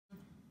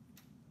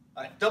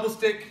All right, double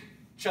stick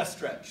chest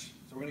stretch.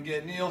 So we're going to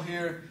get Neil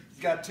here.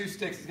 He's got 2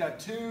 sticks. He's got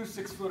 2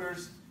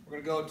 6-footers.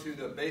 We're going to go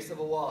to the base of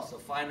a wall. So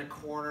find a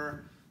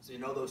corner so you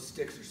know those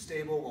sticks are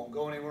stable, won't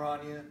go anywhere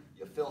on you.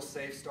 You feel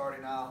safe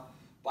starting out.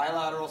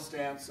 Bilateral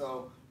stance,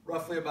 so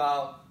roughly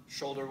about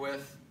shoulder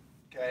width.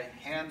 Okay,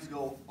 hands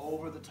go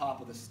over the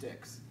top of the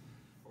sticks.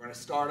 We're going to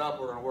start up.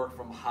 We're going to work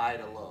from high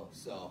to low.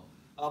 So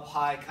up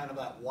high, kind of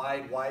that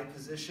wide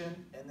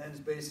position, and then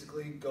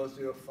basically go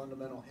through a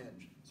fundamental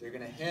hinge. So you're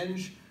going to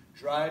hinge,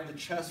 drive the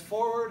chest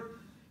forward,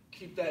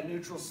 keep that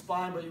neutral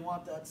spine, but you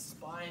want that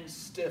spine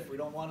stiff. We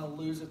don't want to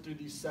lose it through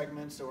these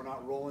segments, so we're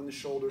not rolling the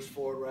shoulders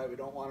forward, right? We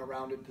don't want a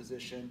rounded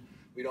position.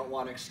 We don't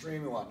want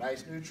extreme. We want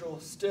nice, neutral,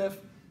 stiff,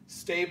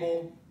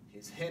 stable.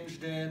 He's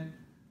hinged in,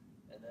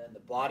 and then the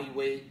body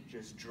weight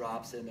just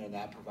drops in there, and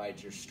that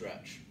provides your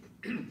stretch.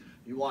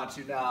 You want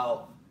to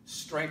now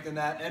strengthen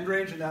that end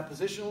range in that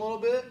position a little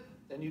bit,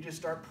 then you just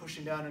start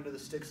pushing down into the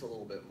sticks a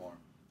little bit more.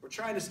 We're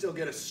trying to still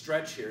get a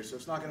stretch here, so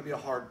it's not going to be a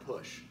hard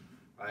push.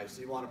 All right,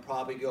 so you want to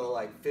probably go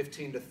like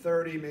 15 to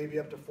 30, maybe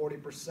up to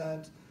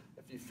 40%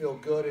 if you feel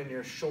good and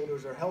your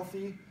shoulders are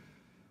healthy.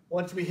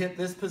 Once we hit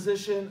this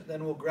position,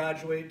 then we'll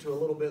graduate to a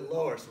little bit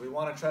lower. So we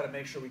want to try to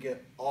make sure we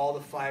get all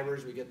the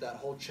fibers, we get that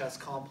whole chest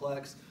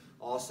complex,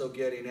 also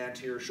getting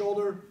anterior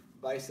shoulder,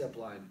 bicep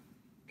line.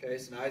 Okay,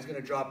 so now he's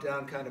going to drop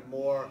down kind of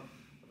more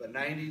of a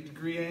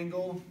 90-degree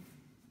angle.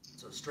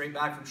 So straight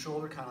back from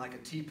shoulder, kind of like a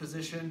T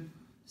position.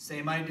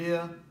 Same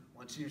idea.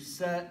 Once you're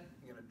set,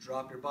 you're going to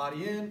drop your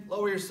body in,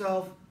 lower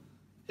yourself,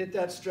 hit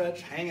that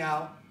stretch, hang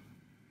out,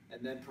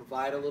 and then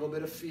provide a little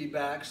bit of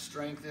feedback,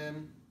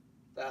 strengthen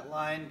that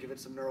line, give it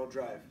some neural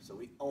drive. So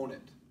we own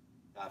it.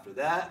 After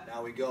that,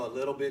 now we go a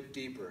little bit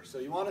deeper. So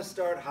you want to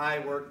start high,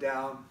 work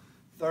down.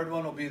 Third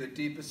one will be the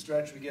deepest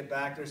stretch we get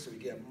back there, so we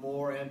get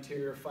more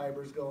anterior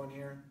fibers going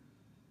here.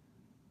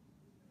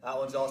 That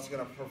one's also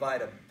going to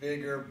provide a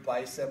bigger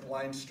bicep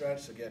line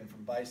stretch, so getting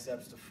from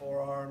biceps to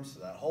forearms, so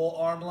that whole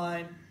arm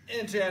line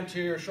into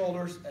anterior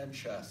shoulders and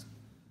chest.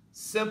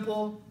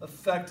 Simple,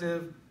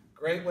 effective,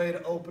 great way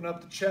to open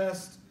up the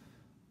chest,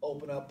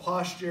 open up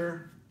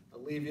posture,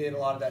 alleviate a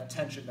lot of that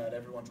tension that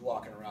everyone's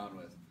walking around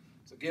with.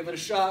 So give it a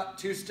shot,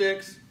 2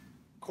 sticks,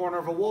 corner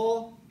of a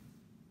wall,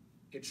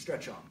 get your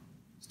stretch on.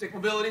 Stick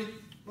mobility,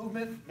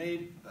 movement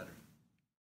made better.